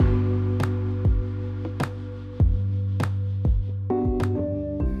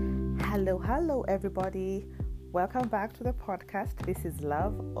everybody. Welcome back to the podcast. This is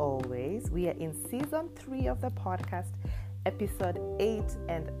Love Always. We are in season 3 of the podcast, episode 8,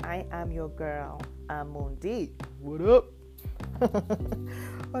 and I am your girl, Amundi. What up?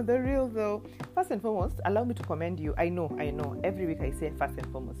 On the real though, first and foremost, allow me to commend you. I know. Every week I say first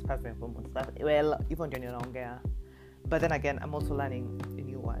and foremost. Well, even when you're longer. But then again, I'm also learning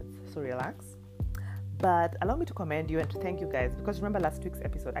new words. So relax. But allow me to commend you and to thank you guys, because remember last week's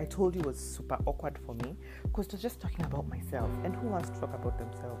episode I told you was super awkward for me because it was just talking about myself, and who wants to talk about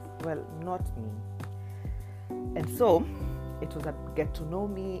themselves? Well, not me. And so it was a get to know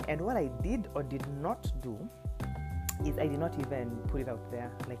me, and what I did or did not do is I did not even put it out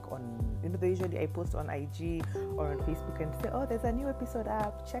there, like on, usually I post on IG or on Facebook and say, oh, there's a new episode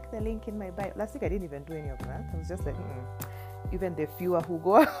up, check the link in my bio. Last week I didn't even do any of that. I was just like, even the fewer who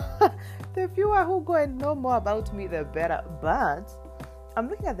go and know more about me, the better. But I'm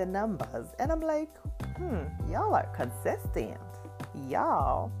looking at the numbers and I'm like, y'all are consistent.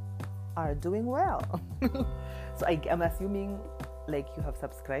 Y'all are doing well. So I'm assuming like you have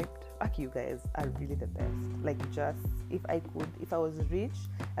subscribed. You guys are really the best. Like, just if I was rich,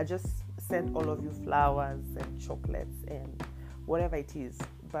 I'd just send all of you flowers and chocolates and whatever it is.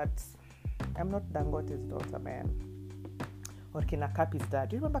 But I'm not Dangote's daughter, man. Or Kina Kapi's dad.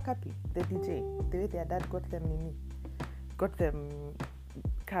 Do you remember Kapi, the DJ? The way their dad got them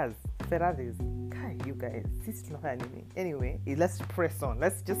cars, Ferraris. Kai, you guys, anyway, let's press on.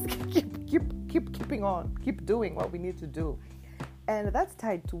 Let's just keep keeping on. Keep doing what we need to do. And that's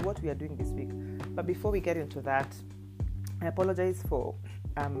tied to what we are doing this week. But before we get into that, I apologize for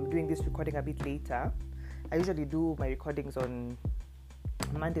doing this recording a bit later. I usually do my recordings on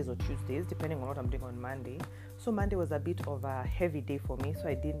Mondays or Tuesdays, depending on what I'm doing on Monday. So Monday was a bit of a heavy day for me, so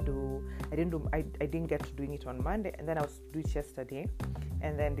I didn't get to doing it on Monday, and then I was doing it yesterday,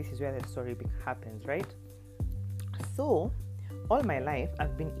 and then this is where the story happens, right? So all my life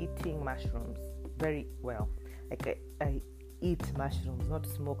I've been eating mushrooms very well. Like I eat mushrooms, not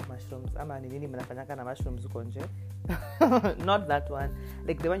smoke mushrooms. Mushrooms not that one,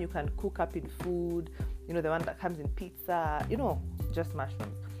 like the one you can cook up in food, the one that comes in pizza, just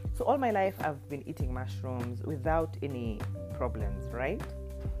mushrooms. So all my life I've been eating mushrooms without any problems, right?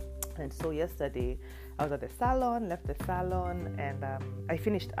 And so yesterday I was at the salon, left the salon, and I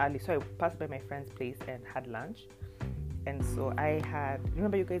finished early, so I passed by my friend's place and had lunch. And so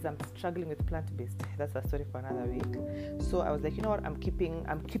remember you guys, I'm struggling with plant-based. That's a story for another week. So I was like, you know what, I'm keeping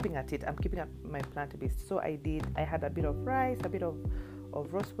at it. I'm keeping at my plant-based. So I had a bit of rice, a bit of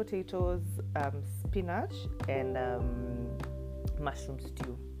roast potatoes, spinach, and mushroom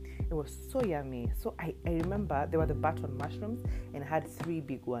stew. It was so yummy. So I remember there were the button mushrooms, and I had 3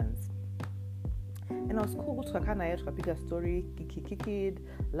 big ones. And I was cool. So I picked a story, kikid,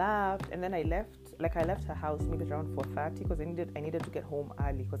 laughed, and then I left. Like, I left her house maybe around 4:30 because I needed to get home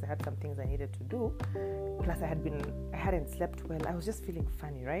early because I had some things I needed to do. Plus I hadn't slept well. I was just feeling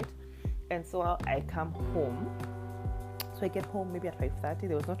funny, right? And so I come home. So I get home maybe at 5:30.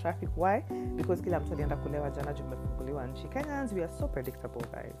 There was no traffic. Why? Because kila mtu alienda kulewa jana jumefunguliwa nchi. Kenyans, we are so predictable,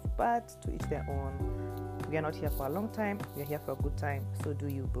 guys. But to each their own. We are not here for a long time. We are here for a good time. So do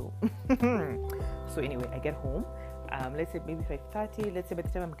you, boo. So anyway, I get home. Let's say maybe 5:30. Let's say by the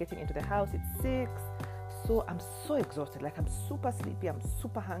time I'm getting into the house, it's 6. So I'm so exhausted. Like, I'm super sleepy. I'm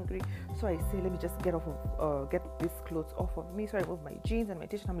super hungry. So I say, let me just get these clothes off of me. So I remove my jeans and my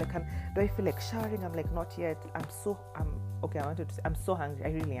t-shirt. I'm like, do I feel like showering? I'm like, not yet. I'm so hungry. I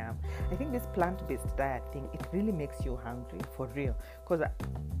really am. I think this plant-based diet thing, it really makes you hungry for real. Because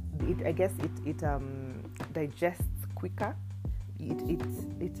I guess it digests quicker.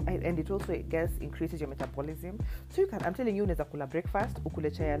 And it also, I guess, increases your metabolism. So I'm telling you, unaweza kula breakfast,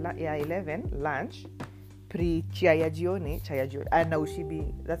 ukule chai ya 11, lunch, chai ya jioni, na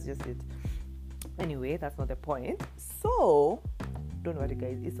ushibi. That's just it. Anyway, that's not the point. So don't worry,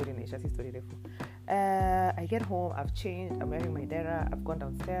 guys. I get home, I've changed, I'm wearing my dera, I've gone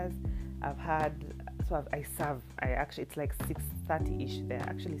downstairs, I serve. It's like 6:30ish there.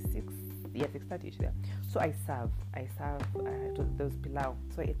 Actually 6:30ish there. So I serve those pilau.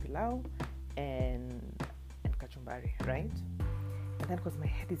 So I ate pilau and kachumbari, right? And then because my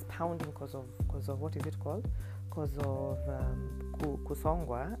head is pounding because of what is it called? Because of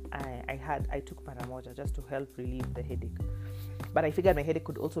kusongwa, I took Paramoja just to help relieve the headache. But I figured my headache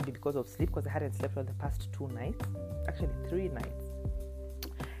could also be because of sleep, because I hadn't slept for the past 2 nights, actually 3 nights.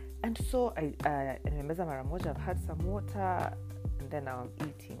 And so I nimemeza mara moja, I've had some water, and then now I'm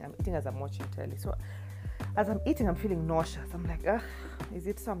eating as I'm watching telly. So as I'm eating, I'm feeling nauseous. I'm like, is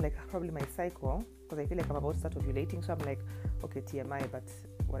it some, like, probably my cycle, because I feel like I'm about to start ovulating. So I'm like, okay, TMI, but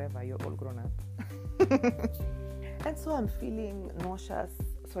whatever, you're all grown up. And so I'm feeling nauseous,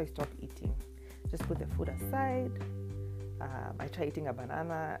 so I stopped eating. Just put the food aside. I tried eating a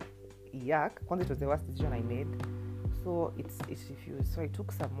banana. Yuck. It was the worst decision I made. So it refused. So I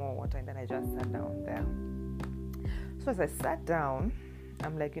took some more water and then I just sat down there. So as I sat down,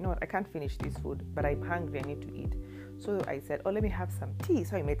 I'm like, you know what, I can't finish this food, but I'm hungry, I need to eat. So I said, let me have some tea.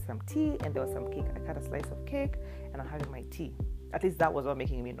 So I made some tea and there was some cake. I cut a slice of cake and I'm having my tea. At least that was what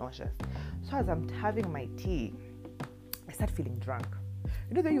making me nauseous. So as I'm having my tea, I start feeling drunk.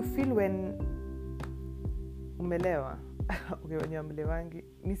 You know that you feel when umelewa? Okay, when you're umelewangi,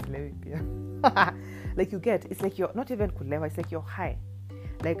 mislewi pia. Like you get, it's like you're not even kulewa, it's like you're high.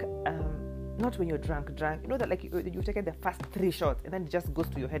 Like, not when you're drunk. You know that like you've taken the first 3 shots and then it just goes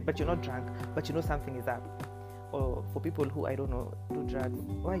to your head, but you're not drunk, but you know something is up. Or for people who, I don't know, do drugs.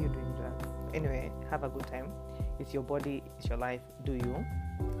 Why are you doing drugs? Anyway, have a good time. It's your body, it's your life, do you?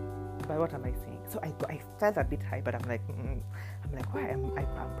 But what am I saying? So I felt a bit high, but I'm like, why?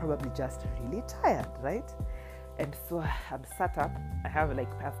 I'm probably just really tired, right? And so I'm sat up.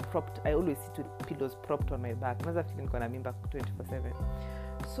 I always sit with pillows propped on my back. I'm not feeling gonna mimba 24/7.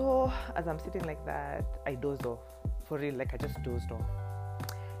 So as I'm sitting like that, I dozed off. For real, like I just dozed off.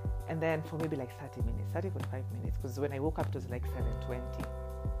 And then for maybe like 45 minutes, because when I woke up it was like 7:20.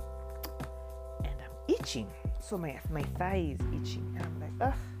 And I'm itching. So my thigh is itching. And I'm like,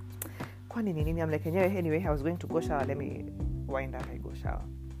 ugh. I'm like, anyway, I was going to go shower. Let me wind up, I go shower.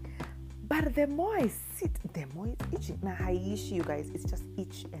 But the more I sit, the more it's itching. Now, haiishi, you guys, it's just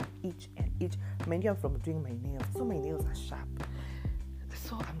itch and itch and itch. Mind you, I'm from doing my nails, so my nails are sharp.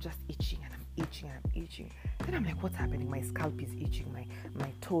 So I'm just itching and I'm itching. Then I'm like, what's happening? My scalp is itching.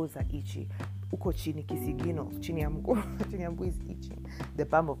 My toes are itchy. Uko chini kisigino, chini ya mguu is itching. The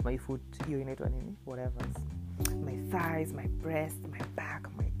palm of my foot, whatever. My thighs, my breast, my back,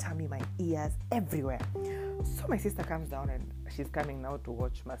 my tummy, my ears, everywhere. So my sister comes down and she's coming now to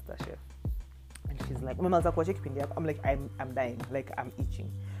watch MasterChef. And she's like, I'm like, I'm dying, like I'm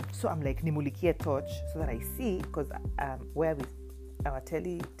itching. So I'm like, nimulikie torch so that I see, because where our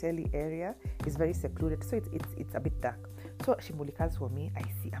telly area is very secluded, so it's a bit dark. So she mulikas for me, I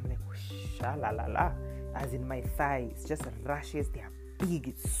see, I'm like, shalalala, as in my thighs, just rashes, they are big,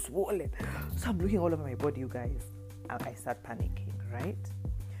 it's swollen. So I'm looking all over my body, you guys. I start panicking, right?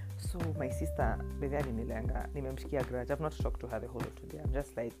 So my sister, nimemshikia grudge. I've not talked to her the whole of today. I'm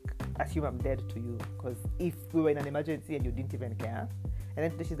just like, assume I'm dead to you, because if we were in an emergency and you didn't even care. And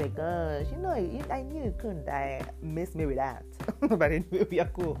then she's like, gosh, I knew you couldn't die. Miss me with that. But anyway, we are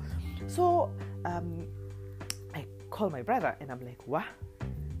cool. So I call my brother and I'm like, what?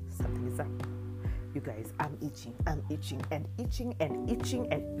 Something is up. You guys, I'm itching and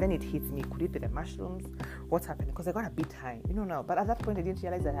then it hits me. Could it be the mushrooms? What's happening? Because I got a bit high, now. But at that point, I didn't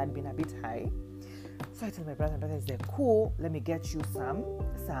realize that I had been a bit high. So I tell my brother is like, cool, let me get you some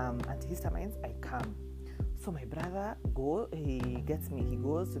antihistamines. I come. So my brother goes to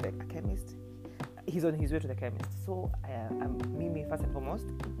a chemist. He's on his way to the chemist. So I'm me first and foremost.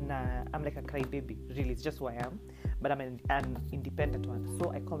 I'm like a crybaby. Really, it's just who I am. But I'm an independent one.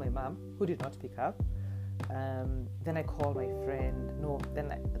 So I call my mom, who did not pick up. Then I call my friend.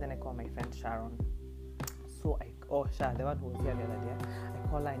 Then I call my friend Sharon. So Sharon, the one who was here the other day. I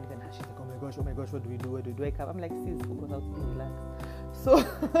call her and even she's like, oh my gosh, what do we do? Where do I come? I'm like, sis, focus out, be relaxed.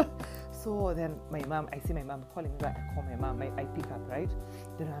 So then I see my mom calling me back. I call my mom. I pick up, right?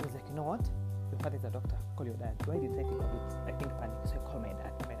 Then I was like, you know what? Your father is a doctor. Call your dad. Why did I think of it? I think panic. So I call my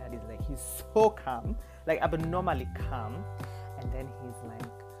dad. My dad is like, he's so calm, like abnormally calm. And then he's like,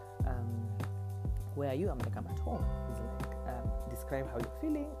 where are you? I'm like, I'm at home. He's like, describe how you're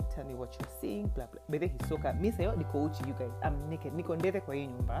feeling. Tell me what you're seeing. Blah blah. But then he's so calm. Me say, niko uchi, you guys. I'm naked. Niko ndeve kwa hii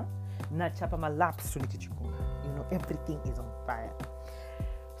nyumba. Na chapa ma laps tunikichikunga. Everything is on fire.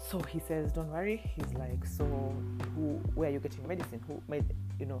 So he says, don't worry. He's like, so where are you getting medicine?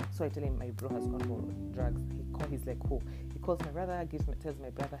 So I tell him my bro has gone for drugs. He's like, who? He calls my brother, tells my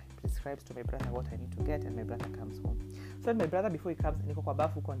brother, prescribes to my brother what I need to get, and my brother comes home. So my brother, before he comes, niko kwa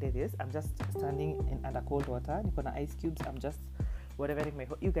bafu konde this. I'm just standing under cold water. Niko na ice cubes. I'm just whatever.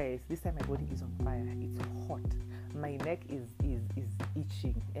 You guys, this time my body is on fire. It's hot. My neck is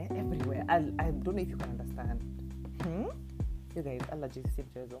itching everywhere. I don't know if you can understand. You guys, allergies is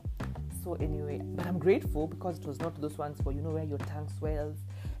simple. So anyway, but I'm grateful because it was not those ones for where your tongue swells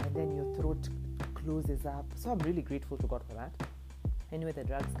and then your throat closes up. So I'm really grateful to God for that. Anyway, the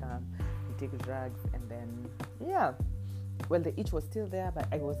drugs come, we take the drugs, and then the itch was still there, but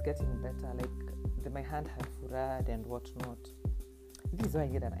I was getting better. Like my hand had furad and whatnot. This is why I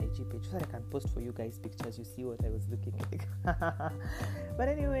get an IG page, so that I can post for you guys pictures. You see what I was looking like. But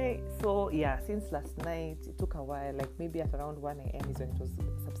anyway, so yeah, since last night, it took a while. Like maybe at around 1 a.m. is when it was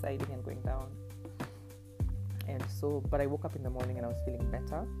subsiding and going down. And so, but I woke up in the morning and I was feeling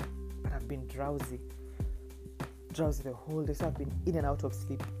better. But I've been drowsy the whole day. So I've been in and out of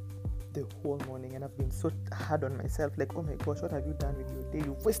sleep the whole morning, and I've been so hard on myself. Like, oh my gosh, what have you done with your day?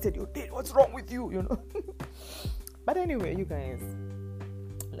 You've wasted your day. What's wrong with you? You know. But anyway, you guys,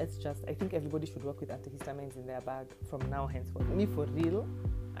 I think everybody should work with antihistamines in their bag from now henceforth. Me, for real,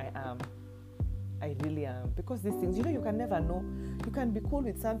 I really am. Because these things, you can never know. You can be cool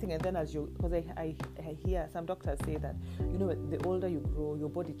with something, and then because I hear some doctors say that, the older you grow, your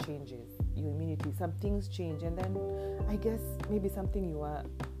body changes, your immunity, some things change, and then I guess maybe something you are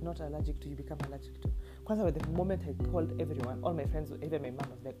not allergic to, you become allergic to. Because the moment I called everyone, all my friends, even my mom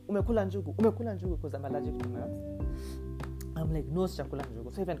was like, umekula njugu, because I'm allergic to nuts. I'm like, no, chakula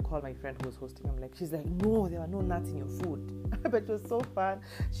njugu. So I even called my friend who was hosting. I'm like, she's like, no, there are no nuts in your food. But it was so fun.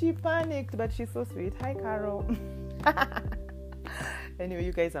 She panicked, but she's so sweet. Hi, Carol. Anyway,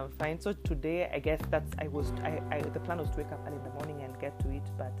 you guys, I'm fine. So today, I guess the plan was to wake up early in the morning and get to it,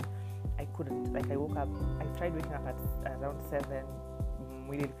 but I couldn't. Like, I woke up, I tried waking up at around 7.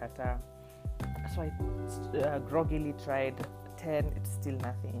 We did kata. So I groggily tried 10. It's still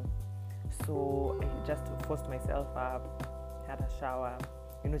nothing. So I just forced myself up, had a shower,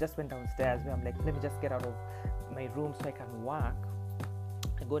 just went downstairs where I'm like, let me just get out of my room so I can work.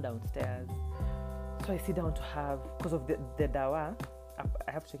 I go downstairs. So I sit down to have, because of the dawa,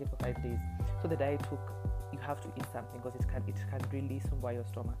 I have to take it for 5 days. So the dawa you have to eat something because it can really sumbua your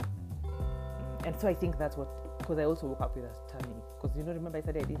stomach. And so I think that's what, because I also woke up with a tummy. Because, remember I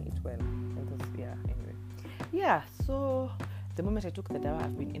said I didn't eat well. And anyway. Yeah, so the moment I took the dawa,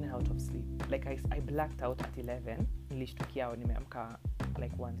 I've been in and out of sleep. Like I blacked out at 11. Nilishtukia nimeamka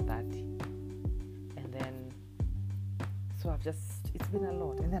like 1:30. And then, so it's been a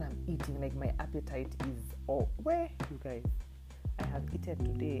lot. And then I'm eating, like my appetite is where, you guys? I have eaten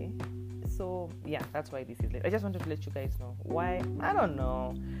today. So yeah, that's why this is late. I just wanted to let you guys know why. I don't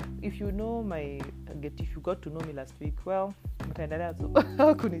know. If you got to know me last week, well,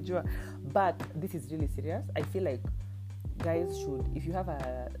 but this is really serious. I feel like guys should, if you have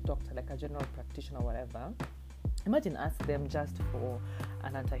a doctor, like a general practitioner or whatever, imagine ask them just for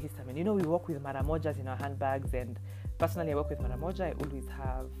an antihistamine. We work with Maramojas in our handbags, and personally I work with Maramoja. I always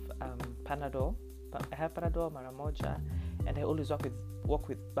have Panadol. I have Panadol, Maramoja, and I always work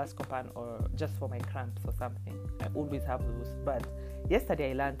with Buscopan, or just for my cramps or something. I always have those. But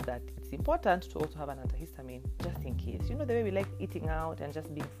yesterday I learned that it's important to also have an antihistamine just in case. The way we like eating out and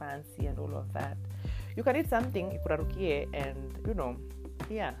just being fancy and all of that. You can eat something, ikurarukie, and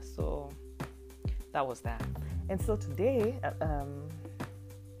yeah, so that was that. And so today,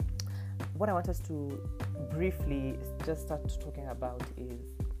 what I want us to briefly just start talking about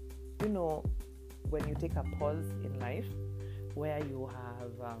is, when you take a pause in life, where you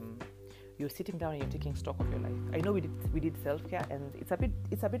have, you're sitting down and you're taking stock of your life. I know we did self-care, and it's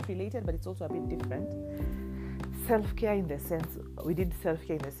a bit related, but it's also a bit different. Self-care in the sense, we did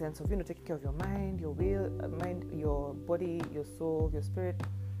self-care in the sense of, taking care of your mind, your will, your body, your soul, your spirit.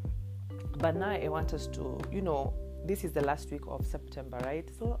 But now I want us to, this is the last week of September, right?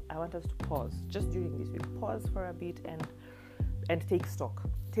 So I want us to pause just during this week. Pause for a bit and take stock.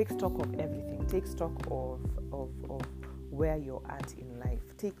 Take stock of everything. Take stock of where you're at in life.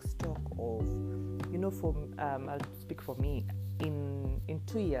 Take stock of, I'll speak for me. In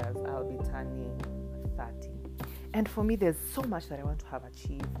 2 years, I'll be turning 30. And for me, there's so much that I want to have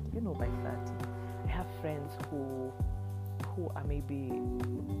achieved, by 30. I have friends who are maybe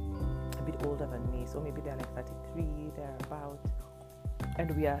a bit older than me, so maybe they're like 33, they're about,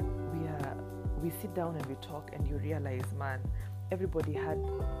 and we sit down and we talk, and you realize, man, everybody had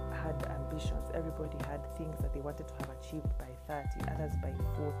ambitions, everybody had things that they wanted to have achieved by 30, others by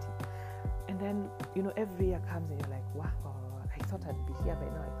 40, and then every year comes and you're like, wow, I thought I'd be here by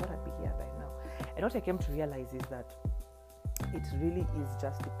now. And what I came to realize is that it really is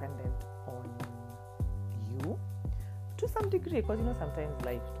just dependent on you to some degree, because sometimes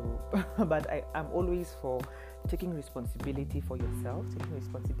life too. But I'm always for taking responsibility for yourself, taking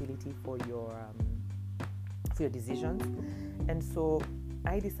responsibility for your decisions. And so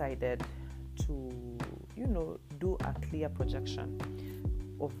I decided to do a clear projection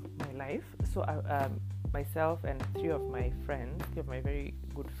of my life. So myself and three of my very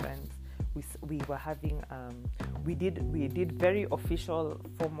good friends, we were having we did very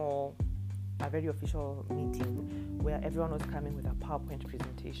formal meeting where everyone was coming with a PowerPoint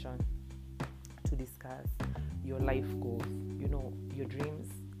presentation to discuss your life goals, your dreams,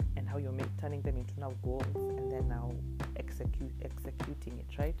 and how you're turning them into now goals, and then now executing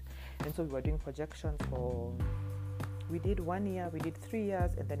it, right? And so we were doing projections we did 1 year, we did 3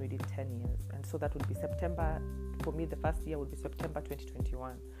 years, and then we did 10 years. And so that would be September. For me, the first year would be September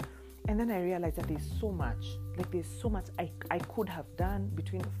 2021. And then I realized that there's so much I could have done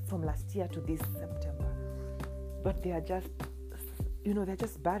from last year to this September. But they are just, they're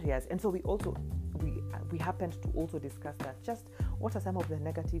just barriers. And so we happened to also discuss that. Just what are some of the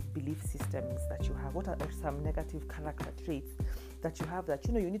negative belief systems that you have? What are some negative character traits that you have that,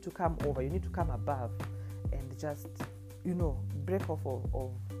 you need to come over, you need to come above and just, break off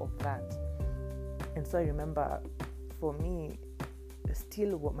of that. And so I remember for me,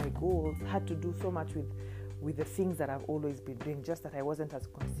 still what my goals had to do so much with the things that I've always been doing, just that I wasn't as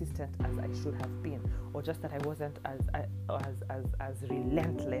consistent as I should have been, or just that I wasn't as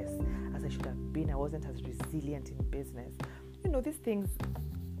relentless as I should have been. I wasn't as resilient in business. These things,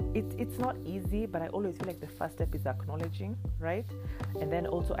 it's not easy, but I always feel like the first step is acknowledging, right? And then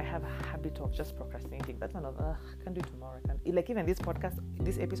also I have a habit of just procrastinating. That's one of, I can't do it tomorrow. Like even this podcast,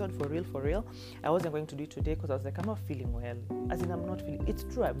 this episode for real, I wasn't going to do it today because I was like, I'm not feeling well. As in, I'm not feeling, it's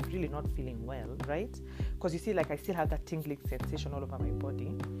true, I'm really not feeling well, right? Because you see, like I still have that tingling sensation all over my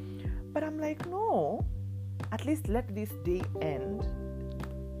body. But I'm like, no, at least let this day end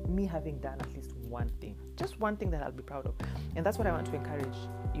me having done at least one thing, just one thing that I'll be proud of. And that's what I want to encourage,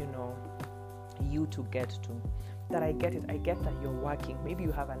 you to get to. That I get it. I get that you're working. Maybe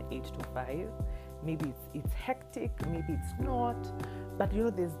you have an 8 to 5. Maybe it's hectic. Maybe it's not. But there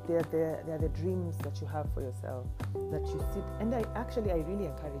are the dreams that you have for yourself that you sit. And I really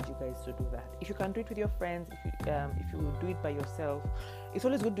encourage you guys to do that. If you can do it with your friends, if you do it by yourself, it's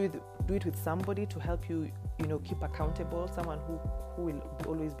always good to do it with somebody to help you, keep accountable. Someone who will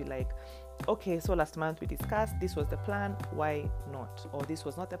always be like, okay, so last month we discussed, this was the plan, why not? Or this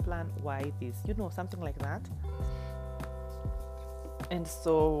was not the plan, why this? Something like that. And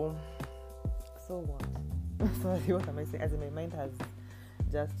so what? Sorry, what am I saying? As in my mind has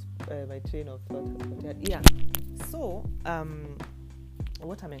just, my train of thought has continued. Yeah. So,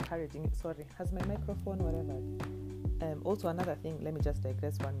 what I'm encouraging, sorry, has my microphone, whatever. Also another thing, let me just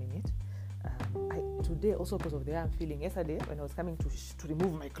digress 1 minute. Today, also because of the way I'm feeling, yesterday when I was coming to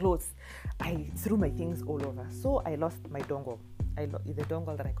remove my clothes, I threw my things all over. So I lost my dongle. The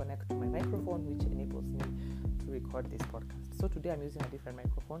dongle that I connect to my microphone, which enables me to record this podcast. So today I'm using a different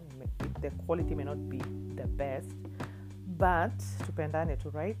microphone. The quality may not be the best, but tupendane to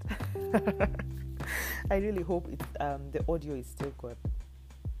right. I really hope the audio is still good.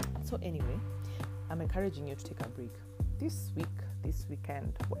 So anyway, I'm encouraging you to take a break this week, this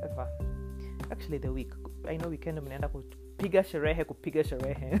weekend, whatever. Actually, the week. I know weekend mnaenda kupiga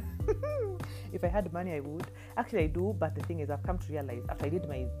sherehe. If I had money, I would. Actually, I do, but the thing is, I've come to realize, after I did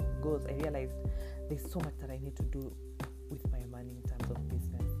my goals, I realized there's so much that I need to do with my money in terms of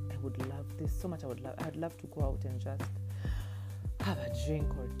business. There's so much I'd love to go out and just have a drink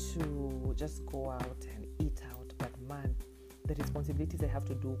or two, just go out and eat out. But man, the responsibilities I have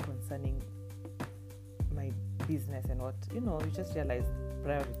to do concerning my business and what, you just realize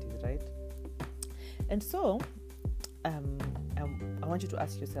priorities, right? And so, I want you to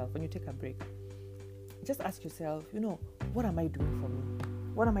ask yourself, when you take a break, just ask yourself, what am I doing for me?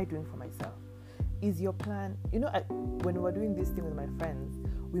 What am I doing for myself? Is your plan, when we were doing this thing with my friends,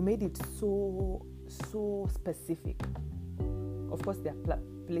 we made it so specific. Of course, there are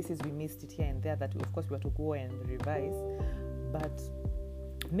places we missed it here and there that, of course, we have to go and revise, but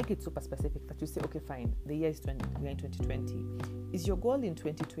make it super specific that you say, okay, fine, the year is we're in 2020. Is your goal in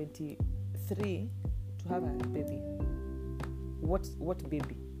 2023 to have a baby? What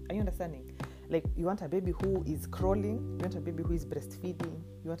baby? Are you understanding? Like, you want a baby who is crawling, you want a baby who is breastfeeding,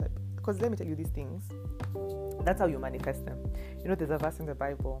 because let me tell you these things, that's how you manifest them. There's a verse in the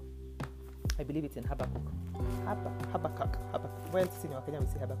Bible, I believe it's in Habakkuk. Well, in our Kenya we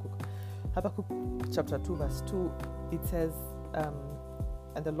say Habakkuk. Habakkuk chapter 2 verse 2, it says,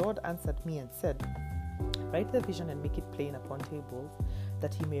 and the Lord answered me and said, write the vision and make it plain upon tables,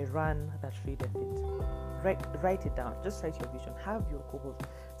 that he may run that readeth it. Write it down. Just write your vision. Have your goals,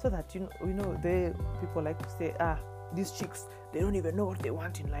 so that the people like to say, these chicks, they don't even know what they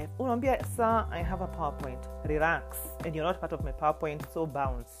want in life. Sir, I have a PowerPoint. Relax. And you're not part of my PowerPoint, so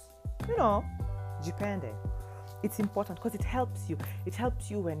bounce. Jipende. It's important because it helps you. It helps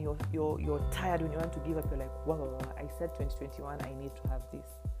you when you're tired, when you want to give up. You're like, wow, I said 2021, I need to have this.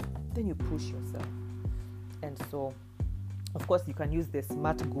 Then you push yourself. And so, of course, you can use the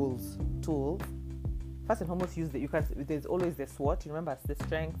SMART goals tool. First and foremost, there's always the SWOT. You remember, it's the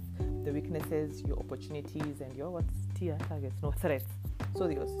strengths, the weaknesses, your opportunities, and your targets? No, threats. So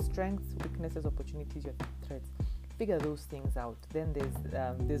your strengths, weaknesses, opportunities, your threats. Figure those things out. Then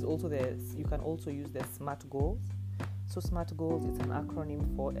there's also you can also use the SMART goals. So SMART goals, it's an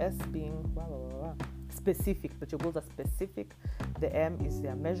acronym for S being specific, that your goals are specific. The M is they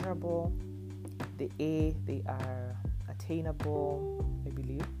are measurable. The A, they are attainable, I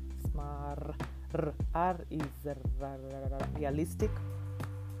believe. SMART. R is realistic.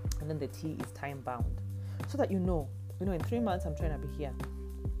 And then the T is time bound. So that you know, in 3 months I'm trying to be here.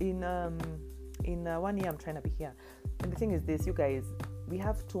 In 1 year I'm trying to be here. And the thing is this, you guys, we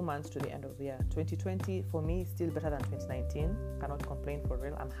have 2 months to the end of the year. 2020 for me is still better than 2019. Cannot complain, for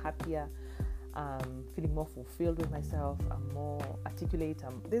real. I'm happier. I'm feeling more fulfilled with myself. I'm more articulate.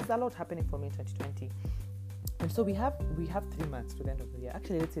 There's a lot happening for me in 2020. And so we have 3 months to the end of the year.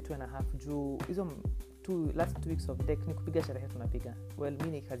 Actually, let's say 2.5. Last 2 weeks of deck nikupiga sherehe tunapiga. Well,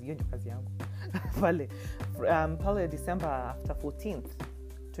 mimi kazi yangu. Pale December after 14th,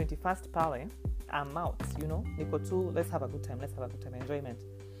 21st pale, I'm out, Niko too, let's have a good time, enjoyment.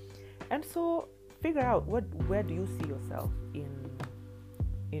 And so figure out where do you see yourself in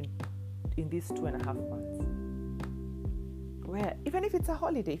these 2.5 months? Where, even if it's a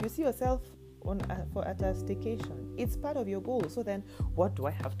holiday, if you see yourself at a staycation, it's part of your goal. So then what do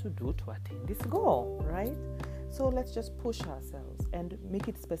I have to do to attain this goal, right? So let's just push ourselves and make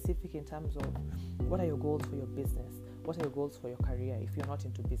it specific in terms of what are your goals for your business? What are your goals for your career if you're not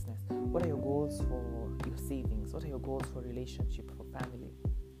into business? What are your goals for your savings? What are your goals for relationship, for family?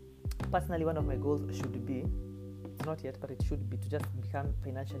 Personally, one of my goals should be, it's not yet, but it should be to just become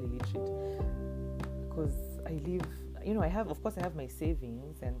financially literate. Because I live, I have my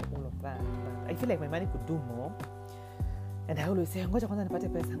savings and all of that, but I feel like my money could do more. And I always say, ngoja kwanza nipate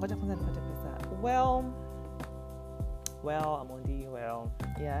pesa. Well, Amondi,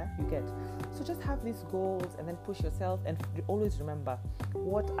 yeah, you get. So just have these goals and then push yourself, and always remember,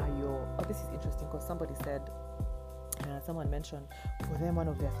 this is interesting because somebody said, someone mentioned, for them one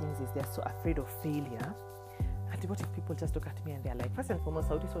of their things is they're so afraid of failure. And what if people just look at me and they're like, first and foremost,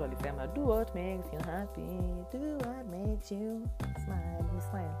 Saudi Sol alisema, do what makes you happy, do what makes you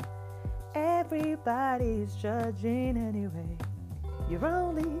smile. Everybody's judging anyway, you're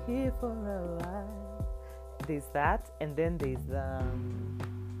only here for a while. There's that, and then there's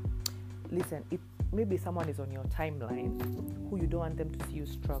listen, if maybe someone is on your timeline who you don't want them to see you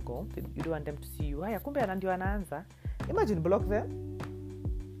struggle, you don't want them to see you, kumbe ndio anaanza, imagine, block them.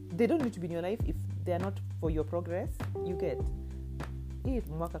 They don't need to be in your life if they are not for your progress. You get it,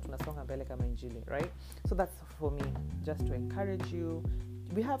 mwaka tunasonga mbele kama injili, right? So that's for me, just to encourage you.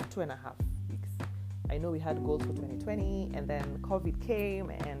 We have 2.5 weeks. I know we had goals for 2020, and then COVID came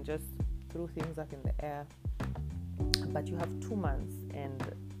and just threw things up in the air. But you have 2 months, and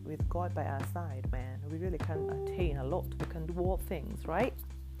with God by our side, man, we really can attain a lot. We can do all things, right?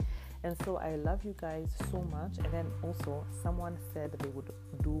 And so I love you guys so much. And then also someone said they would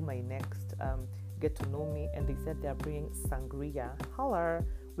do my next get to know me, and they said they're bringing sangria. Holler,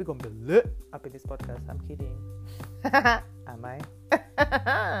 we're gonna be lit up in this podcast. I'm kidding. Am I?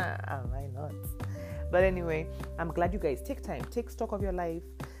 Am I not? But anyway, I'm glad you guys take time, take stock of your life,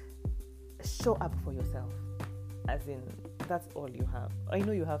 show up for yourself. As in, that's all you have. I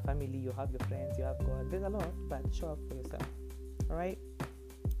know you have family, you have your friends, you have God. There's a lot, but show up for yourself. All right?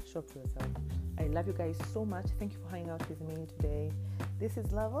 Show up for yourself. I love you guys so much. Thank you for hanging out with me today. This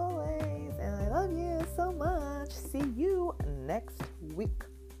is Love Always, and I love you so much. See you next week.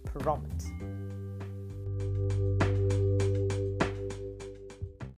 Prompt.